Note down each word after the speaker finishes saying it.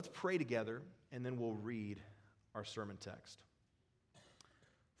Let's pray together, and then we'll read our sermon text.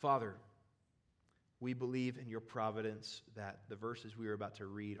 Father, we believe in your providence that the verses we are about to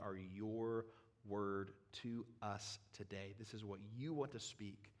read are your word to us today. This is what you want to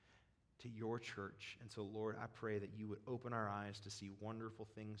speak to your church. And so, Lord, I pray that you would open our eyes to see wonderful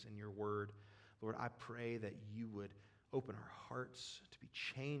things in your word. Lord, I pray that you would open our hearts to be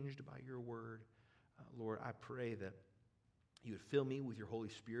changed by your word. Lord, I pray that you would fill me with your Holy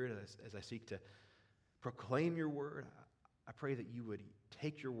Spirit as I seek to proclaim your word. I pray that you would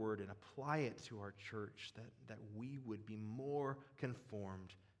take your word and apply it to our church, that we would be more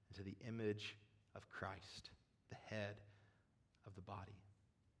conformed into the image of Christ, the head of the body.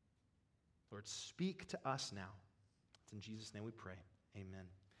 Lord, speak to us now. It's in Jesus' name we pray. Amen.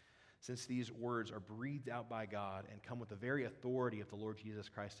 Since these words are breathed out by God and come with the very authority of the Lord Jesus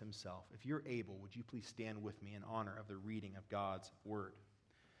Christ himself, if you're able, would you please stand with me in honor of the reading of God's word?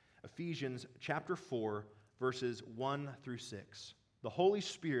 Ephesians chapter 4, verses 1 through 6. The Holy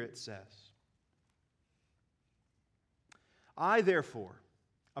Spirit says, I, therefore,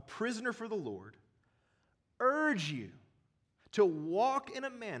 a prisoner for the Lord, urge you to walk in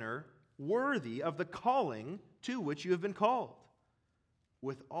a manner worthy of the calling to which you have been called,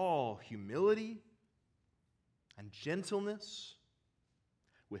 with all humility and gentleness,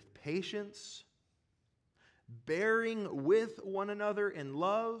 with patience, bearing with one another in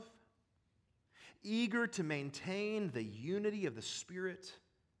love, eager to maintain the unity of the Spirit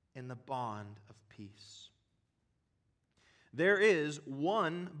in the bond of peace. There is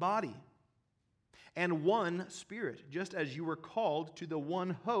one body and one Spirit, just as you were called to the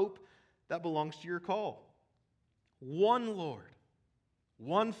one hope that belongs to your call. One Lord,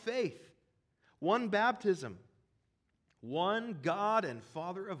 one faith, one baptism, one God and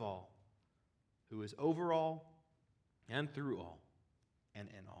Father of all, who is over all and through all and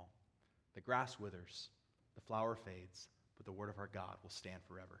in all. The grass withers, the flower fades, but the word of our God will stand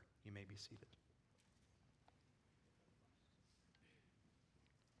forever. You may be seated.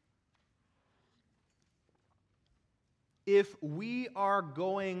 If we are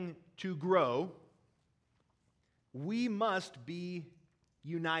going to grow, we must be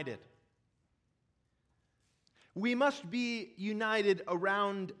united. We must be united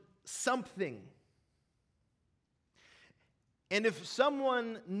around something. And if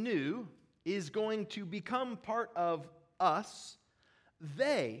someone new is going to become part of us,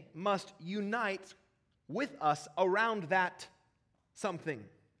 they must unite with us around that something.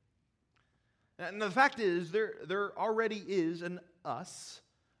 And the fact is, there already is an us.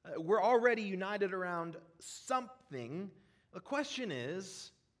 We're already united around something. The question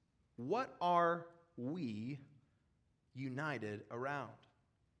is, what are we united around?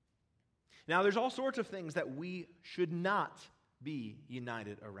 Now, there's all sorts of things that we should not be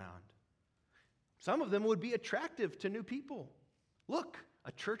united around. Some of them would be attractive to new people. Look,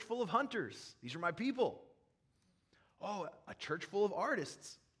 a church full of hunters. These are my people. Oh, a church full of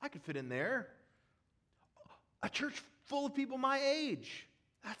artists. I could fit in there. A church full of people my age.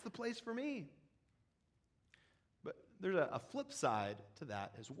 That's the place for me. But there's a flip side to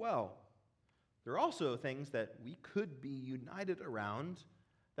that as well. There are also things that we could be united around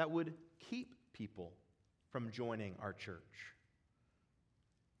that would keep people from joining our church.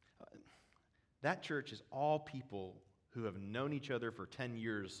 That church is all people who have known each other for 10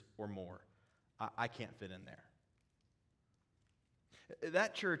 years or more. I can't fit in there.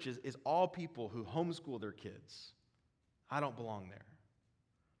 That church is all people who homeschool their kids. I don't belong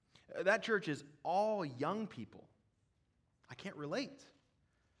there. That church is all young people. I can't relate.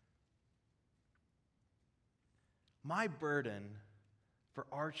 My burden for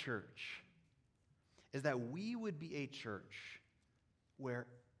our church is that we would be a church where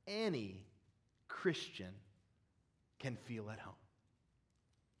any Christian can feel at home.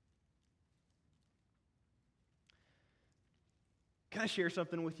 Can I share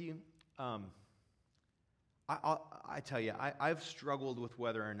something with you? I tell you, I've struggled with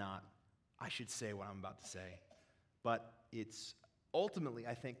whether or not I should say what I'm about to say. But it's ultimately,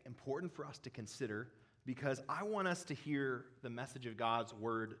 I think, important for us to consider because I want us to hear the message of God's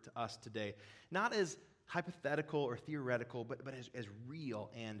word to us today. Not as hypothetical or theoretical, but as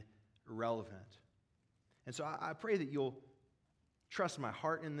real and relevant. And so I pray that you'll trust my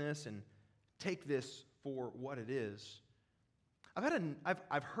heart in this and take this for what it is.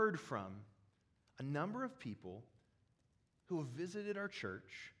 I've heard from a number of people who have visited our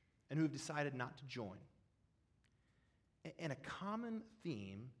church and who have decided not to join. And a common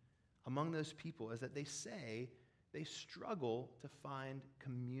theme among those people is that they say they struggle to find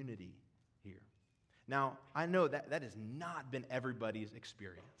community here. Now, I know that has not been everybody's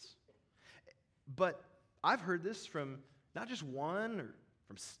experience. But I've heard this from not just one,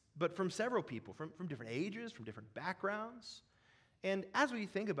 but from several people, from different ages, from different backgrounds. And as we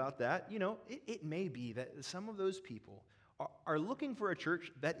think about that, it may be that some of those people are looking for a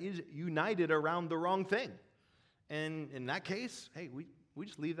church that is united around the wrong thing. And in that case, hey, we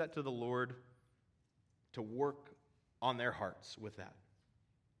just leave that to the Lord to work on their hearts with that.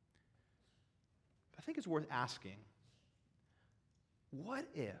 I think it's worth asking, what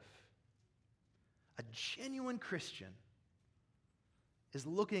if a genuine Christian is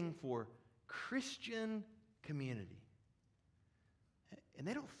looking for Christian community, and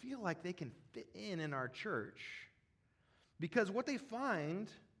they don't feel like they can fit in our church, because what they find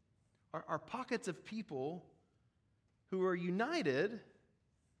are pockets of people who are united,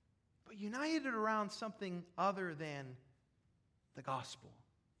 but united around something other than the gospel.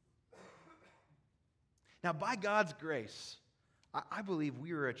 Now, by God's grace, I believe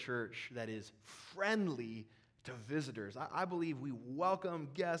we are a church that is friendly to visitors. I believe we welcome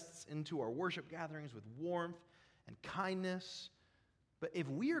guests into our worship gatherings with warmth and kindness. But if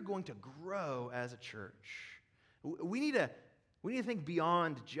we are going to grow as a church, we need to think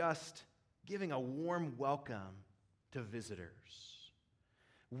beyond just giving a warm welcome to visitors.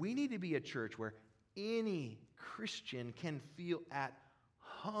 We need to be a church where any Christian can feel at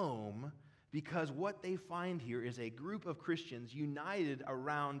home, because what they find here is a group of Christians united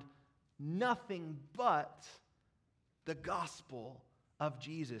around nothing but the gospel of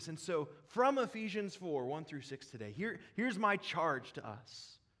Jesus. And so from Ephesians 4, 1 through 6 today, here's my charge to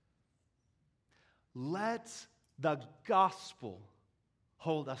us. Let the gospel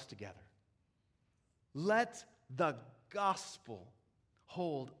hold us together. Let the gospel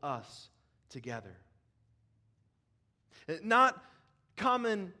hold us together. Not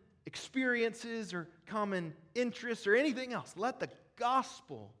common experiences or common interests or anything else. Let the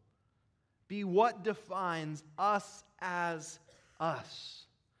gospel be what defines us as us.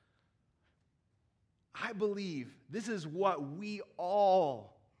 I believe this is what we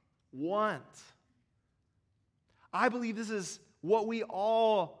all want. I believe this is what we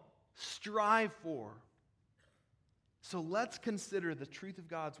all strive for. So let's consider the truth of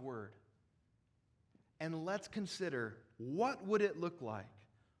God's word, and let's consider what would it look like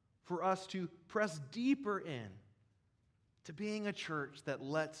for us to press deeper in to being a church that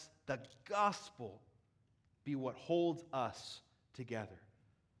lets the gospel be what holds us together.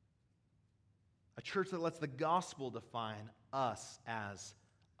 A church that lets the gospel define us as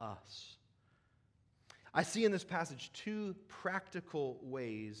us. I see in this passage two practical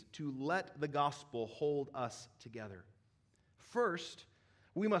ways to let the gospel hold us together. First,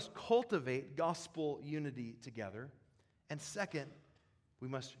 we must cultivate gospel unity together. And second, we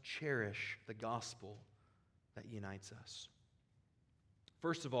must cherish the gospel that unites us.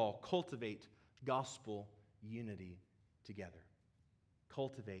 First of all, cultivate gospel unity together.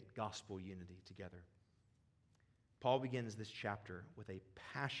 Cultivate gospel unity together. Paul begins this chapter with a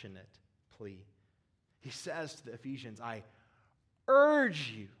passionate plea. He says to the Ephesians, I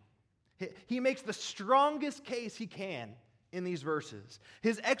urge you. He makes the strongest case he can in these verses.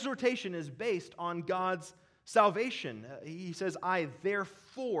 His exhortation is based on God's salvation. He says, I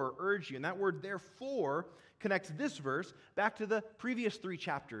therefore urge you. And that word therefore connects this verse back to the previous 3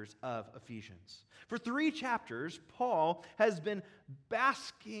 chapters of Ephesians. For 3 chapters, Paul has been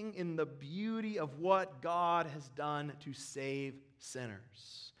basking in the beauty of what God has done to save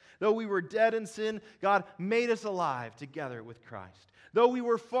sinners. Though we were dead in sin, God made us alive together with Christ. Though we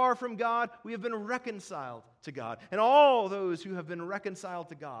were far from God, we have been reconciled to God. And all those who have been reconciled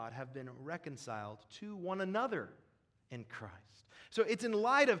to God have been reconciled to one another in Christ. So it's in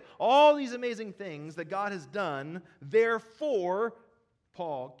light of all these amazing things that God has done, therefore,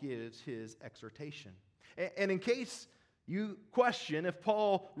 Paul gives his exhortation. And in case you question if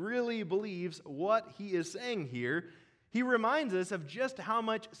Paul really believes what he is saying here, he reminds us of just how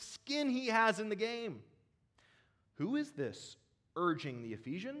much skin he has in the game. Who is this urging the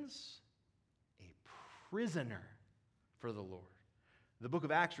Ephesians? A prisoner for the Lord. The book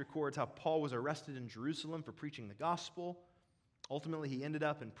of Acts records how Paul was arrested in Jerusalem for preaching the gospel. Ultimately, he ended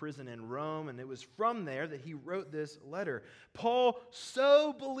up in prison in Rome, and it was from there that he wrote this letter. Paul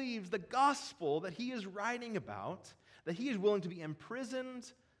so believes the gospel that he is writing about that he is willing to be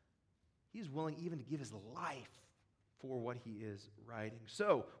imprisoned. He is willing even to give his life for what he is writing.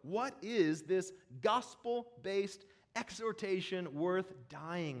 So, what is this gospel-based exhortation worth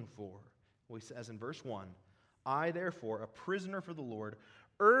dying for? Well, he says in verse 1, I, therefore, a prisoner for the Lord,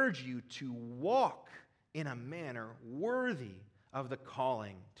 urge you to walk in a manner worthy of the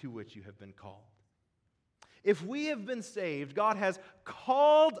calling to which you have been called. If we have been saved, God has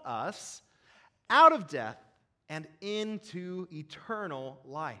called us out of death and into eternal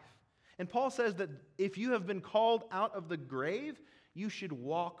life. And Paul says that if you have been called out of the grave, you should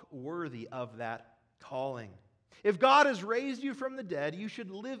walk worthy of that calling. If God has raised you from the dead, you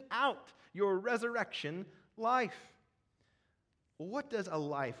should live out your resurrection life. What does a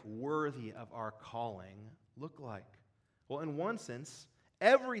life worthy of our calling look like? Well, in one sense,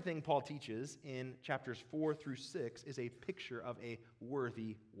 everything Paul teaches in chapters 4 through 6 is a picture of a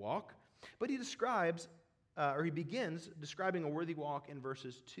worthy walk. But he begins describing a worthy walk in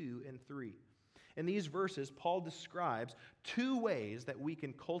verses 2 and 3. In these verses, Paul describes two ways that we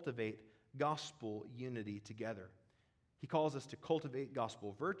can cultivate gospel unity together. He calls us to cultivate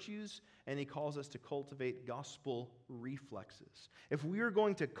gospel virtues, and he calls us to cultivate gospel reflexes. If we are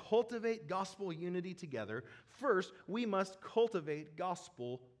going to cultivate gospel unity together, first we must cultivate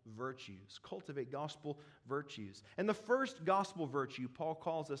gospel virtues. Cultivate gospel virtues. And the first gospel virtue Paul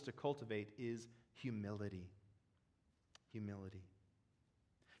calls us to cultivate is humility. Humility.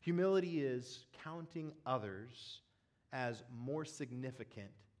 Humility is counting others as more significant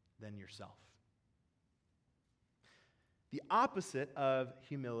than yourself. The opposite of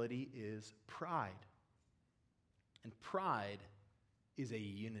humility is pride. And pride is a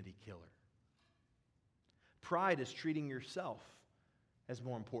unity killer. Pride is treating yourself as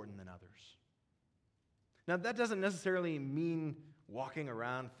more important than others. Now, that doesn't necessarily mean walking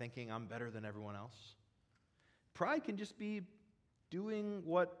around thinking I'm better than everyone else. Pride can just be doing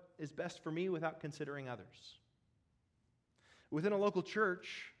what is best for me without considering others. Within a local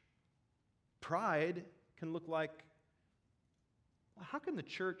church, pride can look like, how can the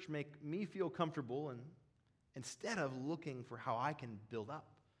church make me feel comfortable and instead of looking for how I can build up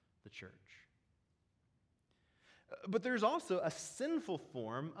the church? But there's also a sinful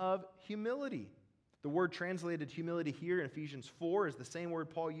form of humility. The word translated humility here in Ephesians 4 is the same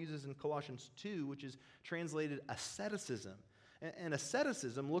word Paul uses in Colossians 2, which is translated asceticism. And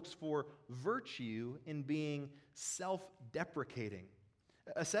asceticism looks for virtue in being self-deprecating.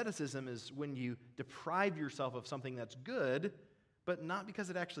 Asceticism is when you deprive yourself of something that's good, but not because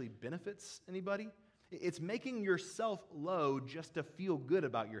it actually benefits anybody. It's making yourself low just to feel good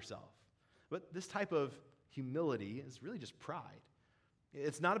about yourself. But this type of humility is really just pride.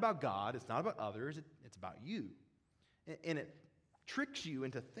 It's not about God, it's not about others, it's about you. And it tricks you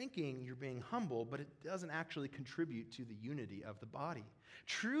into thinking you're being humble, but it doesn't actually contribute to the unity of the body.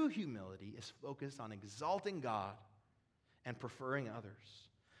 True humility is focused on exalting God and preferring others.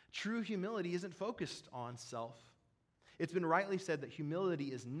 True humility isn't focused on self. It's been rightly said that humility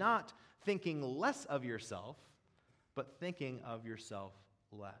is not thinking less of yourself, but thinking of yourself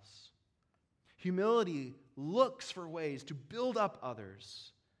less. Humility looks for ways to build up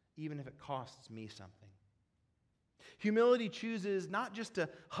others, even if it costs me something. Humility chooses not just to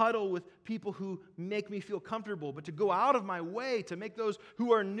huddle with people who make me feel comfortable, but to go out of my way to make those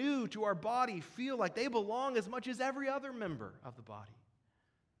who are new to our body feel like they belong as much as every other member of the body.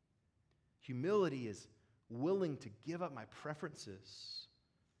 Humility is willing to give up my preferences,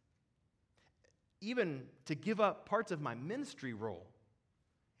 even to give up parts of my ministry role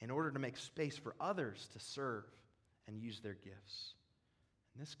in order to make space for others to serve and use their gifts.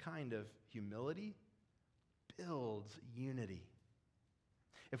 And this kind of humility builds unity.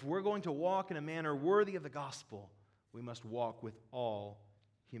 If we're going to walk in a manner worthy of the gospel, we must walk with all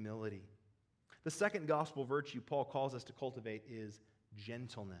humility. The second gospel virtue Paul calls us to cultivate is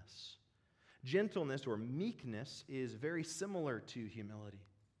gentleness. Gentleness or meekness is very similar to humility.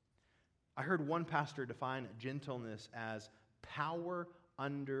 I heard one pastor define gentleness as power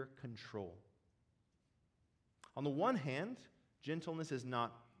under control. On the one hand, gentleness is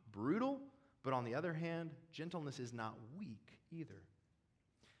not brutal, but on the other hand, gentleness is not weak either.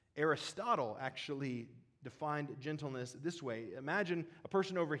 Aristotle actually defined gentleness this way. Imagine a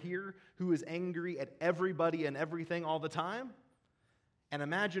person over here who is angry at everybody and everything all the time. And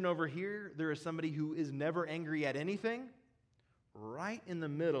imagine over here there is somebody who is never angry at anything. Right in the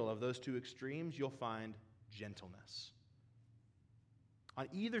middle of those two extremes, you'll find gentleness. On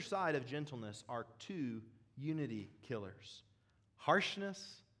either side of gentleness are two unity killers: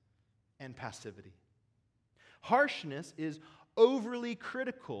 harshness and passivity. Harshness is overly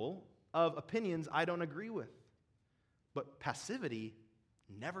critical of opinions I don't agree with. But passivity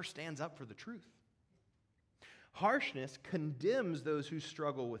never stands up for the truth. Harshness condemns those who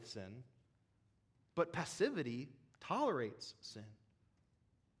struggle with sin, but passivity tolerates sin.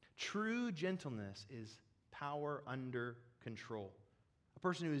 True gentleness is power under control. A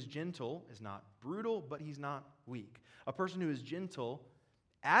person who is gentle is not brutal, but he's not weak. A person who is gentle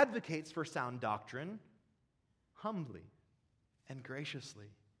advocates for sound doctrine, humbly and graciously.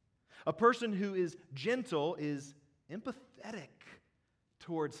 A person who is gentle is empathetic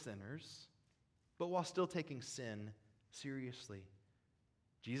towards sinners, but while still taking sin seriously.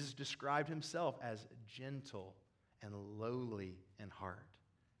 Jesus described himself as gentle and lowly in heart.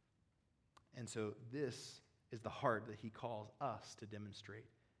 And so this is the heart that he calls us to demonstrate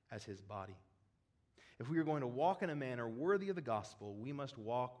as his body. If we are going to walk in a manner worthy of the gospel, we must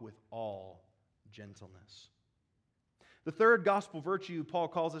walk with all gentleness. The third gospel virtue Paul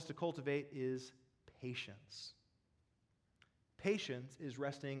calls us to cultivate is patience. Patience is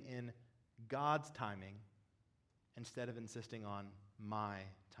resting in God's timing instead of insisting on my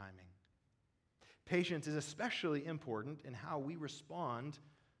timing. Patience is especially important in how we respond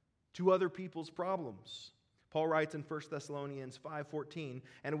to other people's problems. Paul writes in 1 Thessalonians 5:14,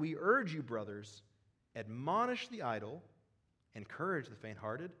 "And we urge you, brothers, admonish the idle, encourage the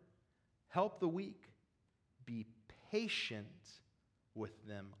faint-hearted, help the weak, be patient with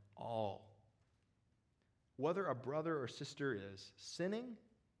them all." Whether a brother or sister is sinning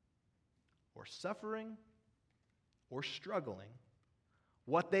or suffering or struggling,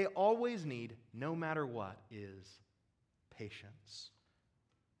 what they always need, no matter what, is patience.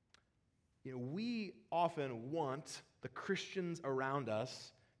 We often want the Christians around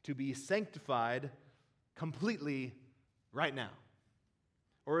us to be sanctified completely right now.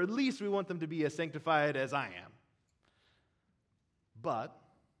 Or at least we want them to be as sanctified as I am. But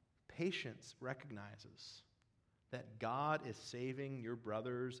patience recognizes that God is saving your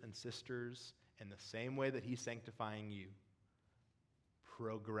brothers and sisters in the same way that he's sanctifying you.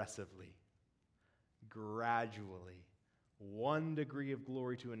 Progressively, gradually, one degree of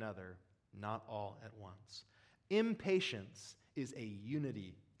glory to another, not all at once. Impatience is a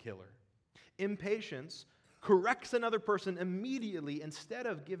unity killer. Impatience corrects another person immediately instead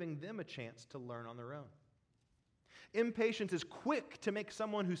of giving them a chance to learn on their own. Impatience is quick to make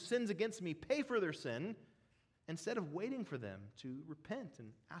someone who sins against me pay for their sin instead of waiting for them to repent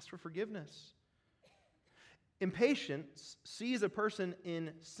and ask for forgiveness. Impatience sees a person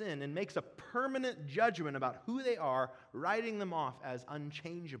in sin and makes a permanent judgment about who they are, writing them off as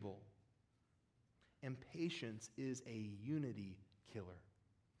unchangeable. Impatience is a unity killer.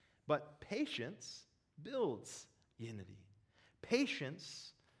 But patience builds unity.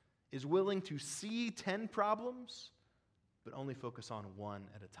 Patience is willing to see 10 problems, but only focus on one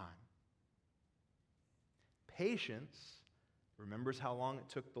at a time. Patience remembers how long it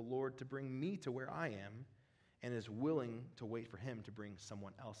took the Lord to bring me to where I am, and is willing to wait for him to bring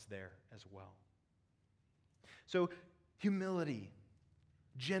someone else there as well. So, humility,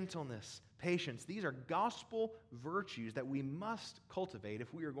 gentleness, patience, these are gospel virtues that we must cultivate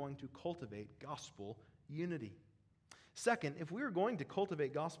if we are going to cultivate gospel unity. Second, if we are going to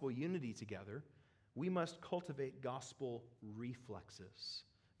cultivate gospel unity together, we must cultivate gospel reflexes.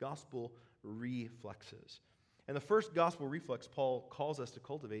 Gospel reflexes. And the first gospel reflex Paul calls us to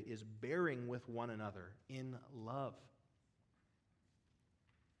cultivate is bearing with one another in love.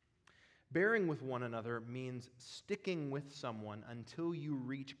 Bearing with one another means sticking with someone until you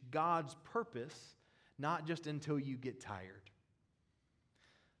reach God's purpose, not just until you get tired.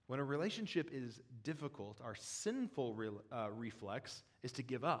 When a relationship is difficult, our sinful reflex is to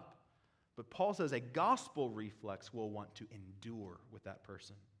give up. But Paul says a gospel reflex will want to endure with that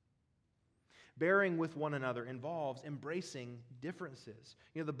person. Bearing with one another involves embracing differences.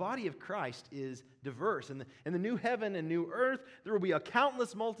 The body of Christ is diverse. In the new heaven and new earth, there will be a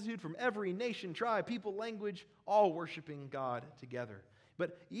countless multitude from every nation, tribe, people, language, all worshiping God together.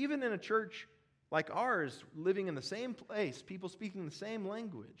 But even in a church like ours, living in the same place, people speaking the same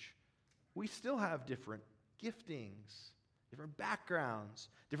language, we still have different giftings, different backgrounds,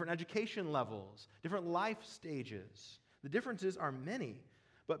 different education levels, different life stages. The differences are many.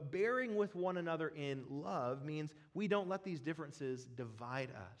 But bearing with one another in love means we don't let these differences divide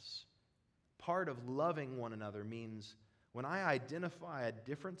us. Part of loving one another means when I identify a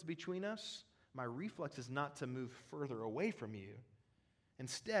difference between us, my reflex is not to move further away from you.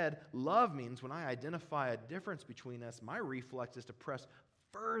 Instead, love means when I identify a difference between us, my reflex is to press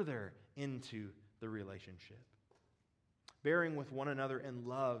further into the relationship. Bearing with one another in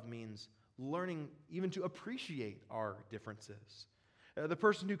love means learning even to appreciate our differences. The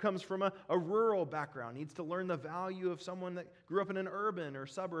person who comes from a rural background needs to learn the value of someone that grew up in an urban or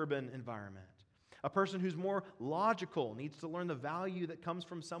suburban environment. A person who's more logical needs to learn the value that comes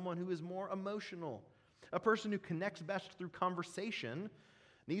from someone who is more emotional. A person who connects best through conversation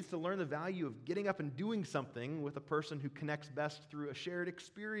needs to learn the value of getting up and doing something with a person who connects best through a shared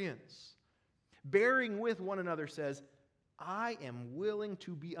experience. Bearing with one another says, I am willing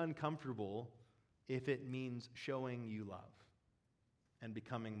to be uncomfortable if it means showing you love and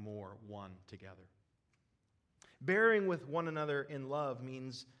becoming more one together. Bearing with one another in love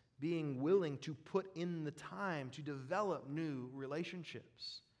means being willing to put in the time to develop new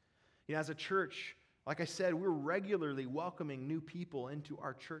relationships. As a church, like I said, we're regularly welcoming new people into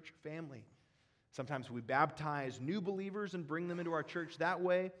our church family. Sometimes we baptize new believers and bring them into our church that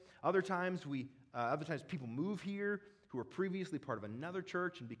way. Other times people move here who were previously part of another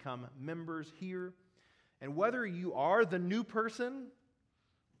church and become members here. And whether you are the new person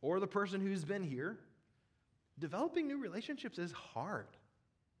or the person who's been here, developing new relationships is hard.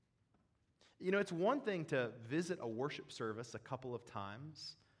 It's one thing to visit a worship service a couple of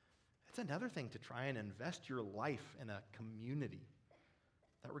times. It's another thing to try and invest your life in a community.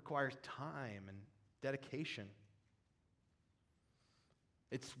 That requires time and dedication.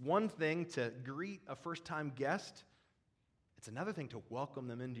 It's one thing to greet a first-time guest. It's another thing to welcome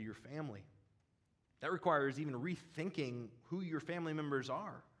them into your family. That requires even rethinking who your family members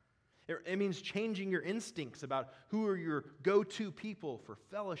are. It means changing your instincts about who are your go-to people for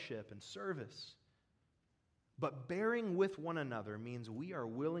fellowship and service. But bearing with one another means we are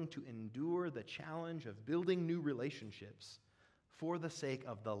willing to endure the challenge of building new relationships for the sake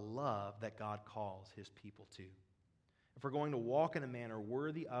of the love that God calls His people to. If we're going to walk in a manner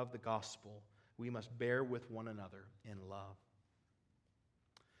worthy of the gospel, we must bear with one another in love.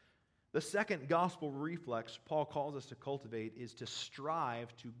 The second gospel reflex Paul calls us to cultivate is to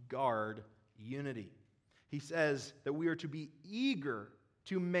strive to guard unity. He says that we are to be eager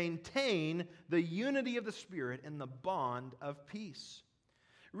to maintain the unity of the Spirit and the bond of peace.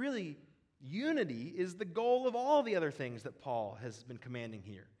 Really, unity is the goal of all the other things that Paul has been commanding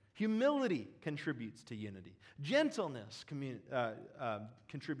here. Humility contributes to unity. Gentleness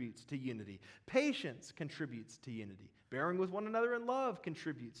contributes to unity. Patience contributes to unity. Bearing with one another in love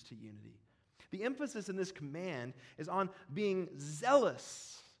contributes to unity. The emphasis in this command is on being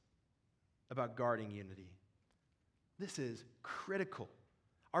zealous about guarding unity. This is critical.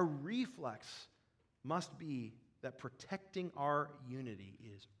 Our reflex must be that protecting our unity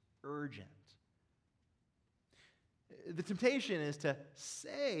is urgent. The temptation is to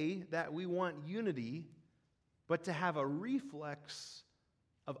say that we want unity, but to have a reflex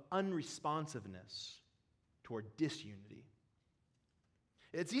of unresponsiveness toward disunity.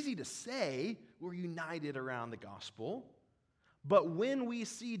 It's easy to say we're united around the gospel, but when we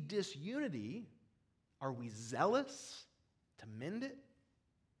see disunity, are we zealous to mend it?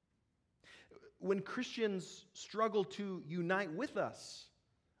 When Christians struggle to unite with us,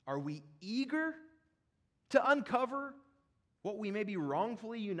 are we eager to uncover what we may be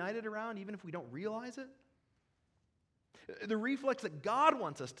wrongfully united around, even if we don't realize it? The reflex that God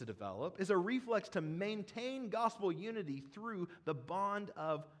wants us to develop is a reflex to maintain gospel unity through the bond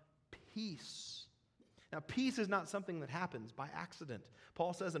of peace. Now, peace is not something that happens by accident.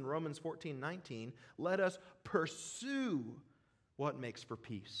 Paul says in Romans 14:19, let us pursue what makes for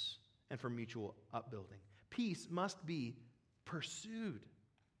peace and for mutual upbuilding. Peace must be pursued.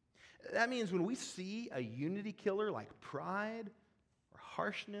 That means when we see a unity killer like pride or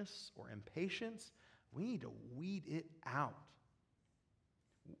harshness or impatience, we need to weed it out.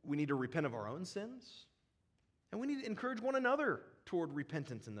 We need to repent of our own sins, and we need to encourage one another toward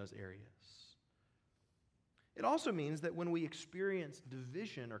repentance in those areas. It also means that when we experience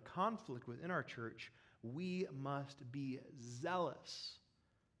division or conflict within our church, we must be zealous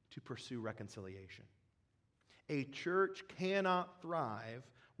to pursue reconciliation. A church cannot thrive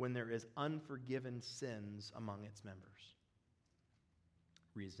when there is unforgiven sins among its members.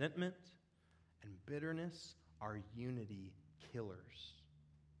 Resentment and bitterness are unity killers.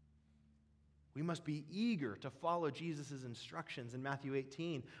 We must be eager to follow Jesus' instructions in Matthew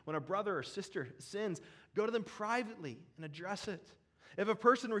 18. When a brother or sister sins, go to them privately and address it. If a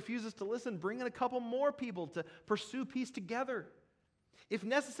person refuses to listen, bring in a couple more people to pursue peace together. If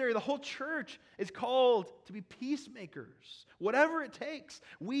necessary, the whole church is called to be peacemakers. Whatever it takes,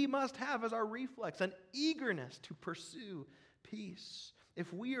 we must have as our reflex an eagerness to pursue peace.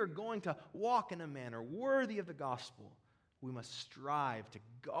 If we are going to walk in a manner worthy of the gospel, we must strive to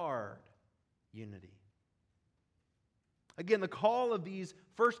guard unity. Again, the call of these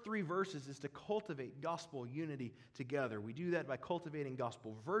first three verses is to cultivate gospel unity together. We do that by cultivating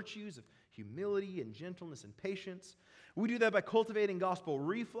gospel virtues of humility and gentleness and patience. We do that by cultivating gospel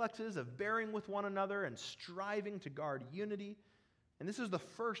reflexes of bearing with one another and striving to guard unity. And this is the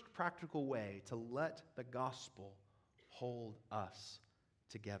first practical way to let the gospel hold us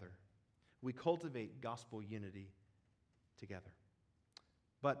together. We cultivate gospel unity together.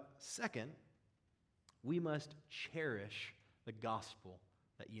 But second, we must cherish the gospel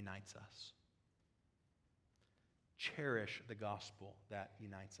that unites us. cherish the gospel that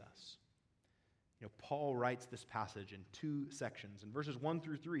unites us. Paul writes this passage in 2 sections. In verses 1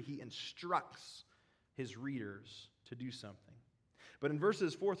 through 3, he instructs his readers to do something. But in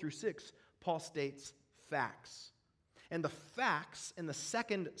verses 4 through 6, Paul states facts. And the facts in the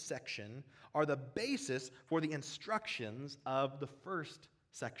second section are the basis for the instructions of the first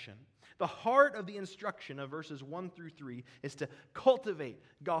section. The heart of the instruction of verses 1 through 3 is to cultivate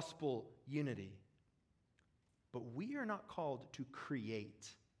gospel unity. But we are not called to create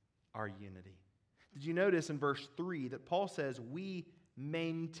our unity. Did you notice in verse 3 that Paul says we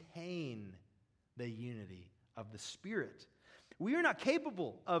maintain the unity of the Spirit? We are not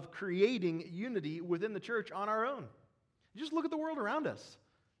capable of creating unity within the church on our own. Just look at the world around us.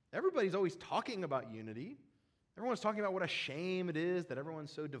 Everybody's always talking about unity. Everyone's talking about what a shame it is that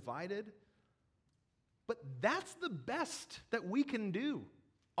everyone's so divided. But that's the best that we can do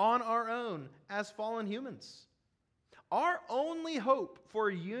on our own as fallen humans. Our only hope for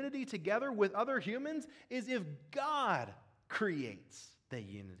unity together with other humans is if God creates the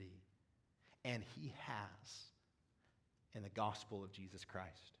unity. And He has in the gospel of Jesus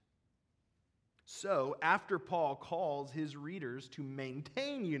Christ. So, after Paul calls his readers to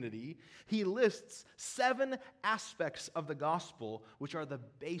maintain unity, he lists 7 aspects of the gospel which are the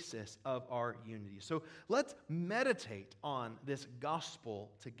basis of our unity. So, let's meditate on this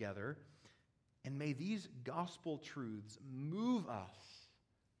gospel together, and may these gospel truths move us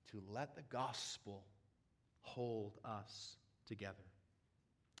to let the gospel hold us together.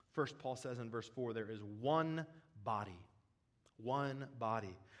 First, Paul says in verse 4, there is one body. One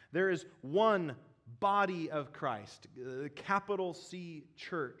body. There is one body of Christ, capital C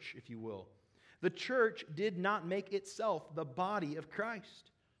church, if you will. The church did not make itself the body of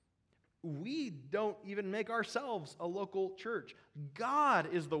Christ. We don't even make ourselves a local church. God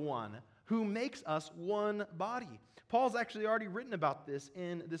is the one who makes us one body. Paul's actually already written about this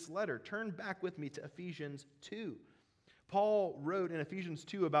in this letter. Turn back with me to Ephesians 2. Paul wrote in Ephesians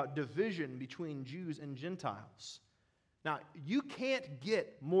 2 about division between Jews and Gentiles. Now, you can't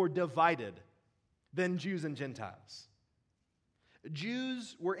get more divided than Jews and Gentiles.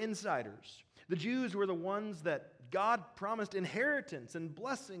 Jews were insiders. The Jews were the ones that God promised inheritance and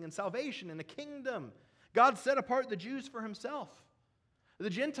blessing and salvation and a kingdom. God set apart the Jews for Himself. The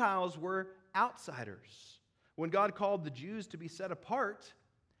Gentiles were outsiders. When God called the Jews to be set apart,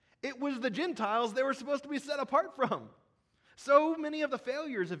 it was the Gentiles they were supposed to be set apart from. So many of the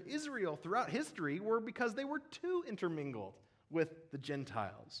failures of Israel throughout history were because they were too intermingled with the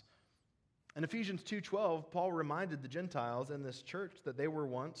Gentiles. In Ephesians 2:12, Paul reminded the Gentiles in this church that they were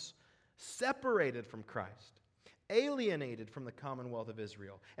once separated from Christ, alienated from the commonwealth of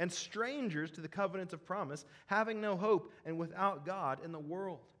Israel, and strangers to the covenants of promise, having no hope and without God in the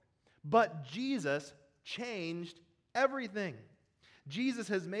world. But Jesus changed everything. Jesus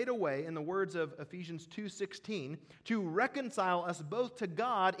has made a way, in the words of Ephesians 2:16, to reconcile us both to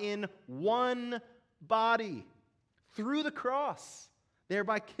God in one body through the cross,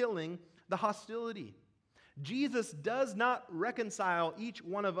 thereby killing the hostility. Jesus does not reconcile each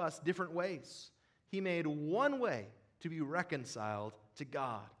one of us different ways. He made one way to be reconciled to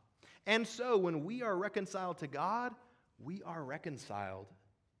God. And so when we are reconciled to God, we are reconciled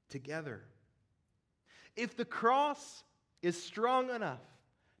together. If the cross is strong enough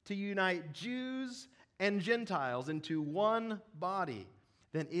to unite Jews and Gentiles into one body,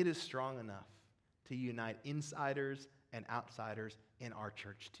 then it is strong enough to unite insiders and outsiders in our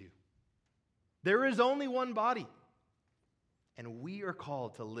church too. There is only one body, and we are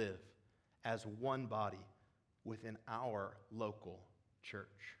called to live as one body within our local church.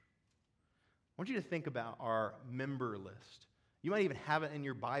 I want you to think about our member list. You might even have it in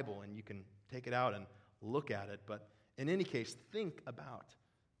your Bible, and you can take it out and look at it, but in any case, think about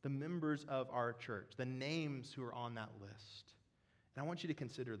the members of our church, the names who are on that list. And I want you to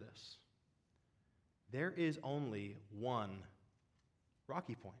consider this. There is only one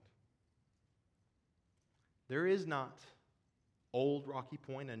Rocky Point. There is not old Rocky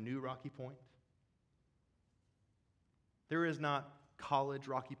Point and new Rocky Point. There is not college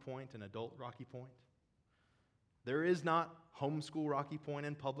Rocky Point and adult Rocky Point. There is not homeschool Rocky Point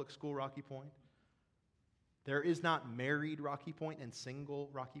and public school Rocky Point. There is not married Rocky Point and single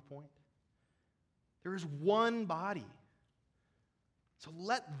Rocky Point. There is one body. So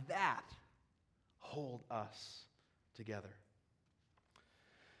let that hold us together.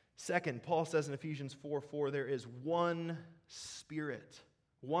 Second, Paul says in Ephesians 4:4, there is one Spirit.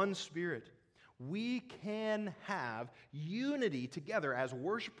 One Spirit. We can have unity together as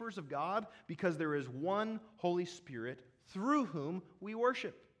worshipers of God because there is one Holy Spirit through whom we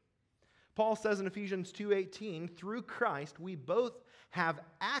worship. Paul says in Ephesians 2:18, through Christ we both have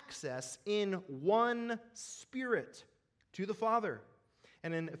access in one Spirit to the Father.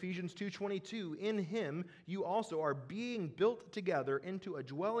 And in Ephesians 2:22, in him you also are being built together into a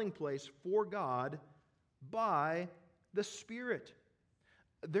dwelling place for God by the Spirit.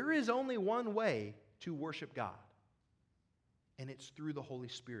 There is only one way to worship God, and it's through the Holy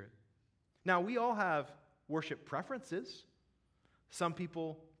Spirit. Now, we all have worship preferences. Some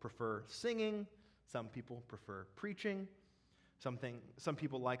people prefer singing. Some people prefer preaching. Some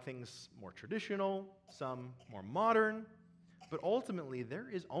people like things more traditional, some more modern. But ultimately, there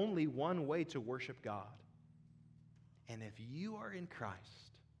is only one way to worship God. And if you are in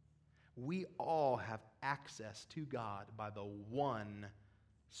Christ, we all have access to God by the one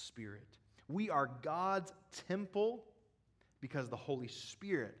Spirit. We are God's temple because the Holy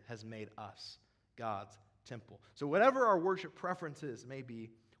Spirit has made us God's temple. So whatever our worship preferences may be,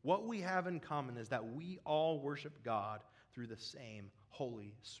 what we have in common is that we all worship God through the same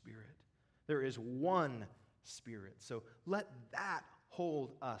Holy Spirit. There is one Spirit. So let that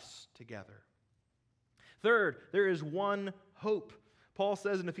hold us together. Third, there is one hope. Paul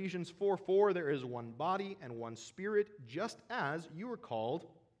says in Ephesians 4:4, there is one body and one Spirit, just as you were called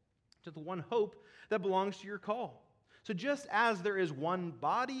to the one hope that belongs to your call. So just as there is one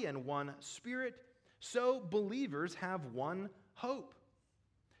body and one Spirit, so believers have one hope.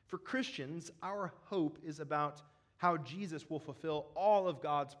 For Christians, our hope is about how Jesus will fulfill all of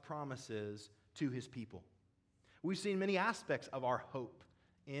God's promises to his people. We've seen many aspects of our hope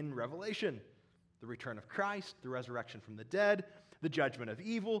in Revelation: the return of Christ, the resurrection from the dead, the judgment of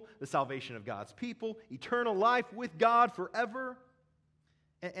evil, the salvation of God's people, eternal life with God forever.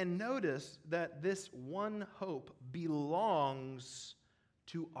 And notice that this one hope belongs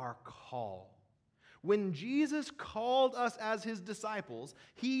to our call. When Jesus called us as his disciples,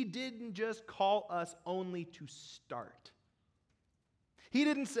 he didn't just call us only to start. He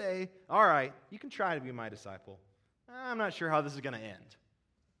didn't say, all right, you can try to be my disciple. I'm not sure how this is going to end.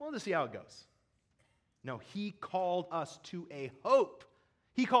 We'll just see how it goes. No, he called us to a hope.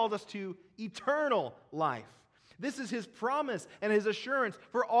 He called us to eternal life. This is his promise and his assurance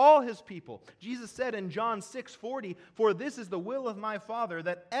for all his people. Jesus said in John 6:40, "For this is the will of my Father,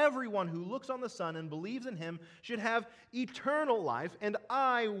 that everyone who looks on the Son and believes in him should have eternal life, and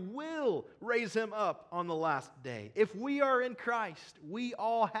I will raise him up on the last day." If we are in Christ, we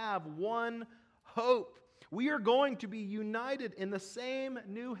all have one hope. We are going to be united in the same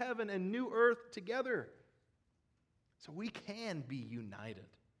new heaven and new earth together. So we can be united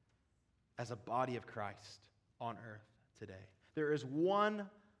as a body of Christ on earth today. There is one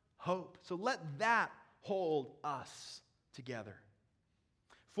hope. So let that hold us together.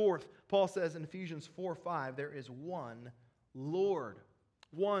 Fourth, Paul says in Ephesians 4:5, there is one Lord.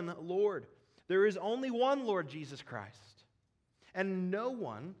 One Lord. There is only one Lord Jesus Christ. And no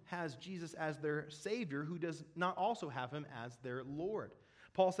one has Jesus as their Savior who does not also have him as their Lord.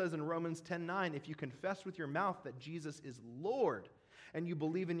 Paul says in Romans 10:9, if you confess with your mouth that Jesus is Lord, and you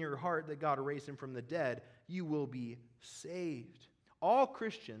believe in your heart that God raised him from the dead, you will be saved. All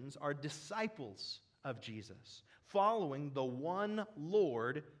Christians are disciples of Jesus, following the one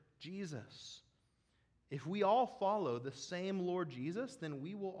Lord Jesus. If we all follow the same Lord Jesus, then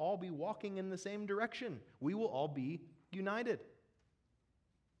we will all be walking in the same direction. We will all be united.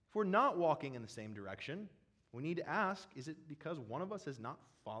 If we're not walking in the same direction, we need to ask, is it because one of us is not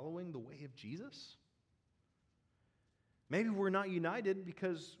following the way of Jesus? Maybe we're not united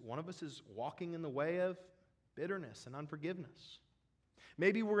because one of us is walking in the way of bitterness and unforgiveness.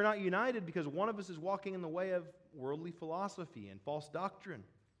 Maybe we're not united because one of us is walking in the way of worldly philosophy and false doctrine.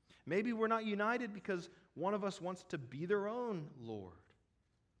 Maybe we're not united because one of us wants to be their own Lord.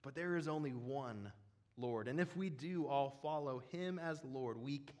 But there is only one Lord. And if we do all follow him as Lord,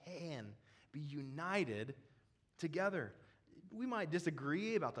 we can be united together. We might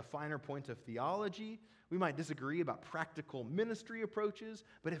disagree about the finer points of theology. We might disagree about practical ministry approaches.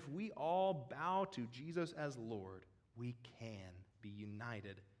 But if we all bow to Jesus as Lord, we can be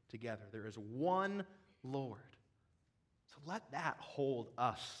united together. There is one Lord. So let that hold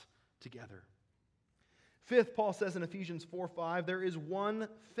us together. Fifth, Paul says in Ephesians 4:5, there is one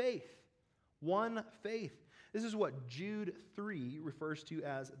faith. One faith. This is what Jude 3 refers to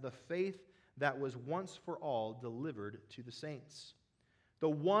as the faith that was once for all delivered to the saints. The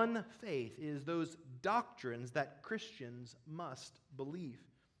one faith is those doctrines that Christians must believe.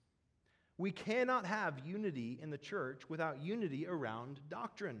 We cannot have unity in the church without unity around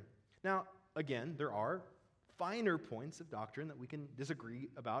doctrine. Now, again, there are finer points of doctrine that we can disagree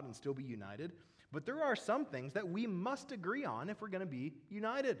about and still be united, but there are some things that we must agree on if we're going to be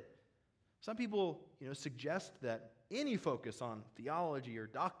united. Some people, suggest that any focus on theology or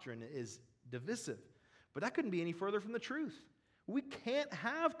doctrine is divisive, but that couldn't be any further from the truth. We can't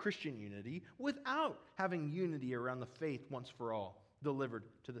have Christian unity without having unity around the faith once for all delivered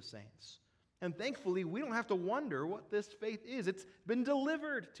to the saints. And thankfully, we don't have to wonder what this faith is. It's been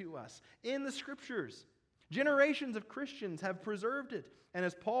delivered to us in the Scriptures. Generations of Christians have preserved it. And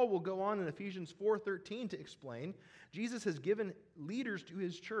as Paul will go on in Ephesians 4:13 to explain, Jesus has given leaders to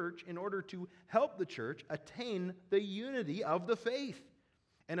his church in order to help the church attain the unity of the faith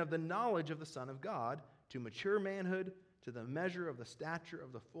and of the knowledge of the Son of God to mature manhood, to the measure of the stature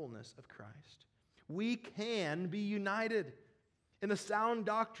of the fullness of Christ. We can be united in the sound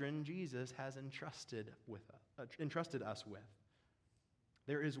doctrine Jesus has entrusted us with.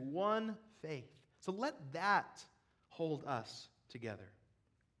 There is one faith. So let that hold us together.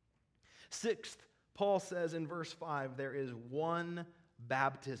 Sixth, Paul says in verse 5, there is one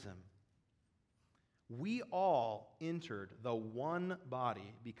baptism. We all entered the one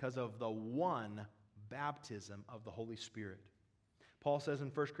body because of the one baptism of the Holy Spirit. Paul says in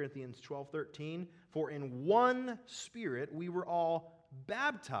 1 Corinthians 12:13, for in one Spirit we were all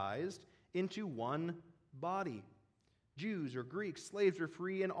baptized into one body. Jews or Greeks, slaves or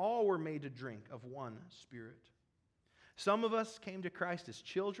free, and all were made to drink of one Spirit. Some of us came to Christ as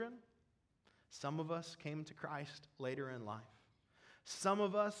children. Some of us came to Christ later in life. Some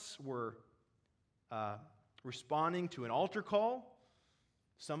of us were responding to an altar call.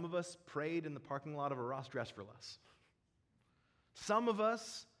 Some of us prayed in the parking lot of a Ross Dress for Less. Some of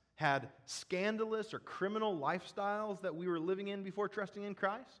us had scandalous or criminal lifestyles that we were living in before trusting in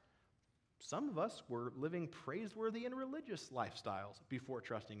Christ. Some of us were living praiseworthy and religious lifestyles before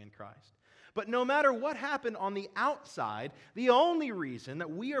trusting in Christ. But no matter what happened on the outside, the only reason that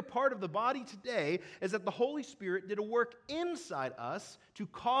we are part of the body today is that the Holy Spirit did a work inside us to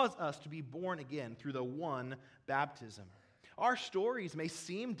cause us to be born again through the one baptism. Our stories may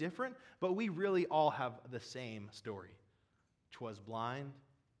seem different, but we really all have the same story. 'Twas blind,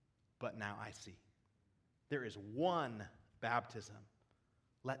 but now I see. There is one baptism.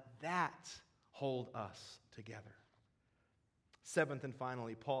 Let that hold us together. Seventh and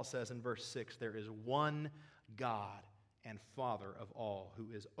finally, Paul says in verse 6, there is one God and Father of all,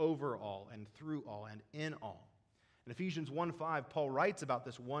 who is over all and through all and in all. In Ephesians 1:5, Paul writes about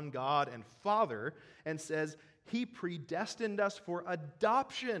this one God and Father and says, he predestined us for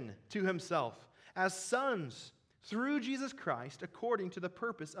adoption to himself as sons through Jesus Christ according to the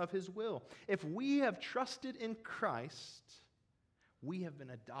purpose of his will. If we have trusted in Christ, we have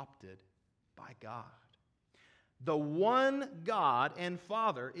been adopted by God. The one God and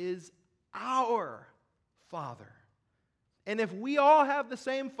Father is our Father. And if we all have the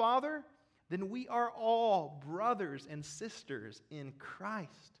same Father, then we are all brothers and sisters in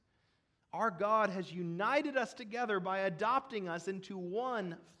Christ. Our God has united us together by adopting us into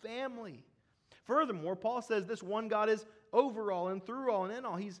one family. Furthermore, Paul says this one God is over all and through all and in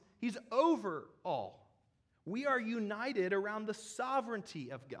all. He's over all. We are united around the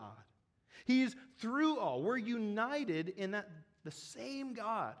sovereignty of God. He's through all. We're united in that the same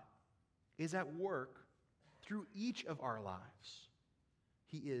God is at work through each of our lives.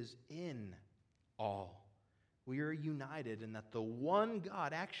 He is in all. We are united in that the one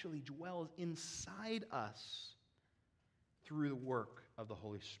God actually dwells inside us through the work of the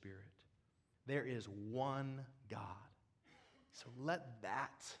Holy Spirit. There is one God. So let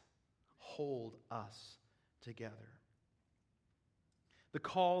that hold us together. The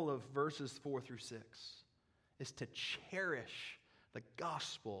call of verses 4 through 6 is to cherish the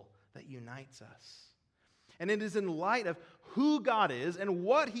gospel that unites us. And it is in light of who God is and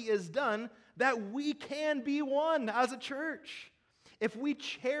what he has done that we can be one as a church. If we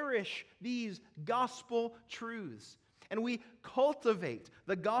cherish these gospel truths and we cultivate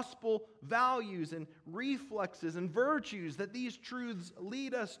the gospel values and reflexes and virtues that these truths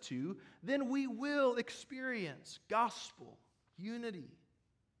lead us to, then we will experience gospel unity.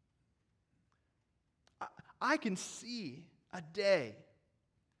 I can see a day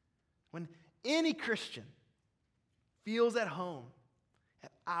when any Christian feels at home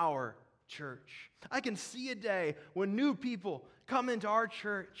at our church. I can see a day when new people come into our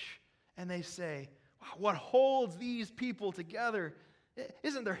church and they say, wow, what holds these people together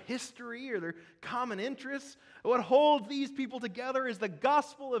isn't their history or their common interests. What holds these people together is the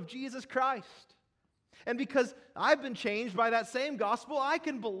gospel of Jesus Christ. And because I've been changed by that same gospel, I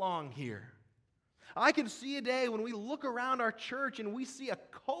can belong here. I can see a day when we look around our church and we see a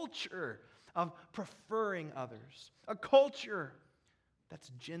culture of preferring others, a culture that's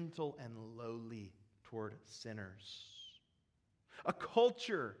gentle and lowly toward sinners, a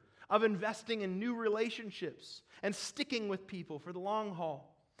culture of investing in new relationships and sticking with people for the long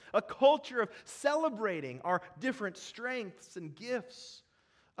haul. A culture of celebrating our different strengths and gifts.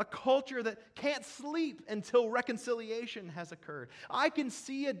 A culture that can't sleep until reconciliation has occurred. I can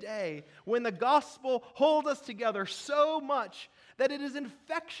see a day when the gospel holds us together so much that it is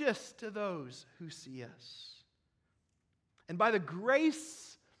infectious to those who see us. And by the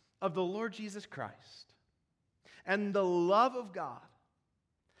grace of the Lord Jesus Christ and the love of God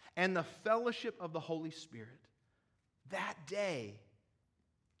and the fellowship of the Holy Spirit, that day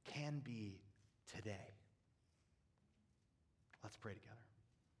can be today. Let's pray together.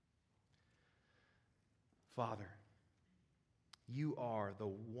 Father, you are the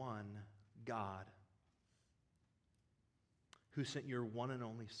one God who sent your one and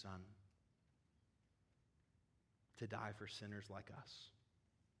only Son to die for sinners like us,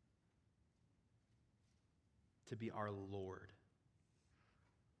 to be our Lord,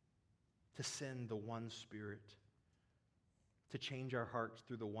 to send the one Spirit, to change our hearts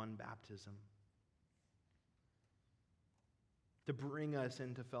through the one baptism, to bring us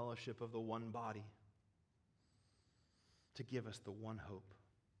into fellowship of the one body, to give us the one hope.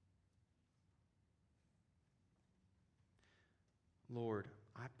 Lord,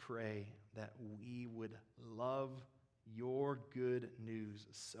 I pray that we would love your good news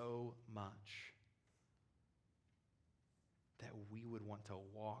so much that we would want to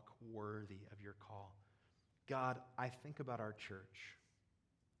walk worthy of your call. God, I think about our church,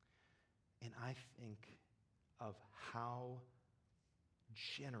 and I think of how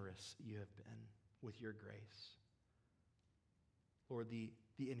generous you have been with your grace. Lord, the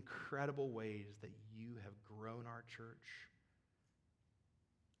incredible ways that you have grown our church,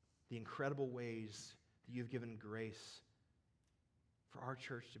 the incredible ways that you've given grace for our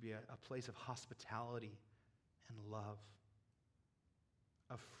church to be a place of hospitality and love,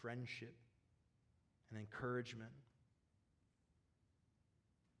 of friendship and encouragement.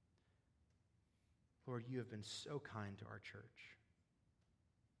 Lord, you have been so kind to our church.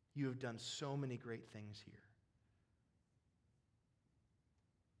 You have done so many great things here.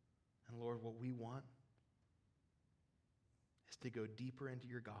 And Lord, what we want is to go deeper into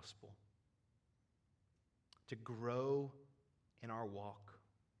your gospel, to grow in our walk,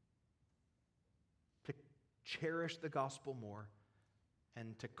 to cherish the gospel more,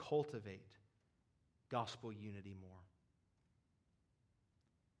 and to cultivate gospel unity more.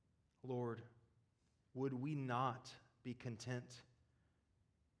 Lord, would we not be content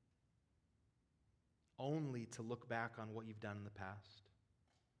only to look back on what you've done in the past?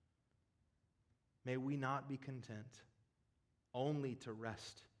 May we not be content only to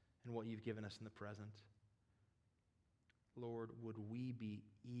rest in what you've given us in the present. Lord, would we be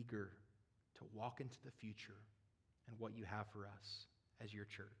eager to walk into the future and what you have for us as your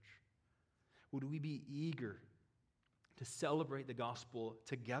church? Would we be eager to celebrate the gospel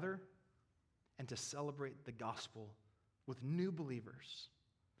together and to celebrate the gospel with new believers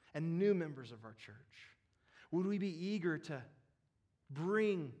and new members of our church? Would we be eager to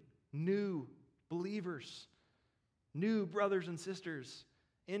bring new believers, new brothers and sisters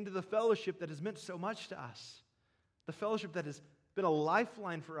into the fellowship that has meant so much to us, the fellowship that has been a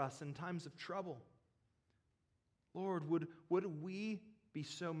lifeline for us in times of trouble? Lord, would we be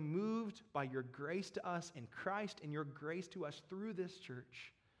so moved by your grace to us in Christ and your grace to us through this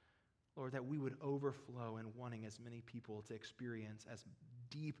church, Lord, that we would overflow in wanting as many people to experience as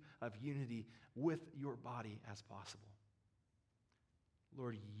deep of unity with your body as possible.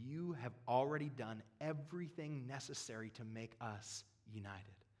 Lord, you have already done everything necessary to make us united.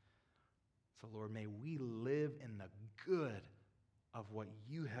 So, Lord, may we live in the good of what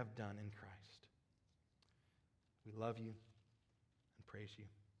you have done in Christ. We love you and praise you.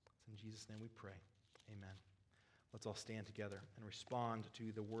 It's in Jesus' name we pray. Amen. Let's all stand together and respond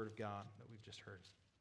to the word of God that we've just heard.